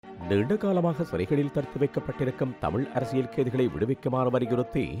நீண்ட காலமாக சிறைகளில் தடுத்து வைக்கப்பட்டிருக்கும் தமிழ் அரசியல் கைதிகளை விடுவிக்குமாறு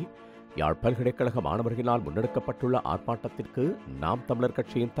வலியுறுத்தி யாழ் பல்கலைக்கழக மாணவர்களால் முன்னெடுக்கப்பட்டுள்ள ஆர்ப்பாட்டத்திற்கு நாம் தமிழர்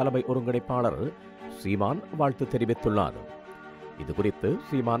கட்சியின் தலைமை ஒருங்கிணைப்பாளர் சீமான் வாழ்த்து தெரிவித்துள்ளார். இதுகுறித்து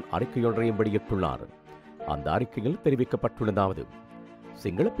சீமான் அறிக்கையொன்றையும் வெளியிட்டுள்ளார். அந்த அறிக்கையில் தெரிவிக்கப்பட்டுள்ளதாவது: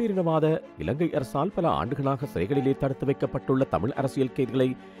 சிங்கள பேரினவாத இலங்கை அரசால் பல ஆண்டுகளாக சிறைகளிலே தடுத்து வைக்கப்பட்டுள்ள தமிழ் அரசியல் கைதிகளை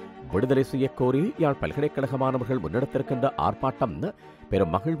விடுதலை செய்யக்கோரி யாழ் பல்கலைக்கழக மாணவர்கள் முன்னெடுத்திருக்கின்ற ஆர்ப்பாட்டம்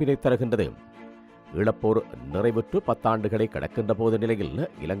பெரும் மகிழ்வினை தருகின்றது. ஈழப்போர் நிறைவுற்று 10 ஆண்டுகளை கடக்கின்ற போது நிலையில்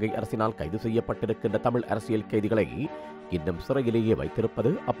இலங்கை அரசினால் கைது செய்யப்பட்டிருக்கின்ற தமிழ் அரசியல் கைதிகளை இன்னும் சிறையிலேயே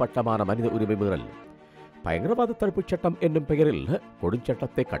வைத்திருப்பது அப்பட்டமான மனித உரிமை மீறல். பயங்கரவாத தடுப்புச் சட்டம் என்னும் பெயரில்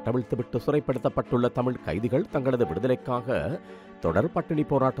கொடுஞ்சட்டத்தை கட்டவிழ்த்துவிட்டு சிறைப்படுத்தப்பட்டுள்ள தமிழ் கைதிகள் தங்களது விடுதலைக்காக தொடர் பட்டினி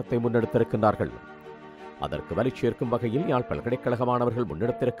போராட்டத்தை முன்னெடுத்திருக்கின்றார்கள். அதற்கு வலி சேர்க்கும் வகையில் யாழ் பல்கலைக்கழக மாணவர்கள்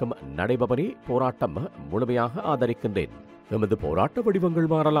முன்னெடுத்திருக்கும் நடைபவனி போராட்டம் முழுமையாக ஆதரிக்கின்றேன். எமது போராட்ட வடிவங்கள்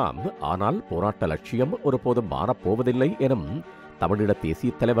மாறலாம், ஆனால் போராட்ட லட்சியம் ஒருபோதும் மாறப்போவதில்லை எனும் தமிழீழ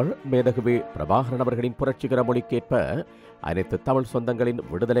தேசிய தலைவர் மேதகுவே பிரபாகரன் அவர்களின் புரட்சிகர மொழிக்கேற்ப அனைத்து தமிழ் சொந்தங்களின்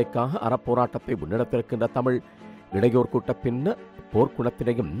விடுதலைக்காக அறப்போராட்டத்தை முன்னெடுத்திருக்கின்ற தமிழ் இளையோர் கூட்டப்பின்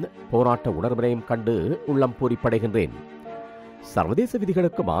போர்க்குணத்தினையும் போராட்ட உணர்வினையும் கண்டு உள்ளம் பூரிப்படைகின்றேன். சர்வதேச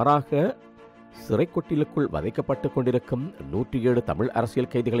விதிகளுக்கு மாறாக சிறைக்கொட்டிலுக்குள் வதைக்கப்பட்டுக் கொண்டிருக்கும் 107 தமிழ்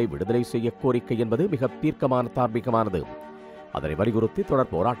அரசியல் கைதிகளை விடுதலை செய்ய கோரிக்கை என்பது மிக தீர்க்கமான தார்மீகமானது. அதனை வலியுறுத்தி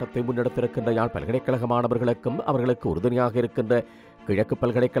தொடர் போராட்டத்தை முன்னெடுத்திருக்கின்ற யாழ் பல்கலைக்கழக மாணவர்களுக்கும் அவர்களுக்கு உறுதுணையாக இருக்கின்ற கிழக்கு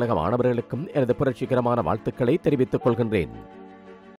பல்கலைக்கழக மாணவர்களுக்கும் எனது புரட்சிகரமான வாழ்த்துக்களை தெரிவித்துக் கொள்கின்றேன்.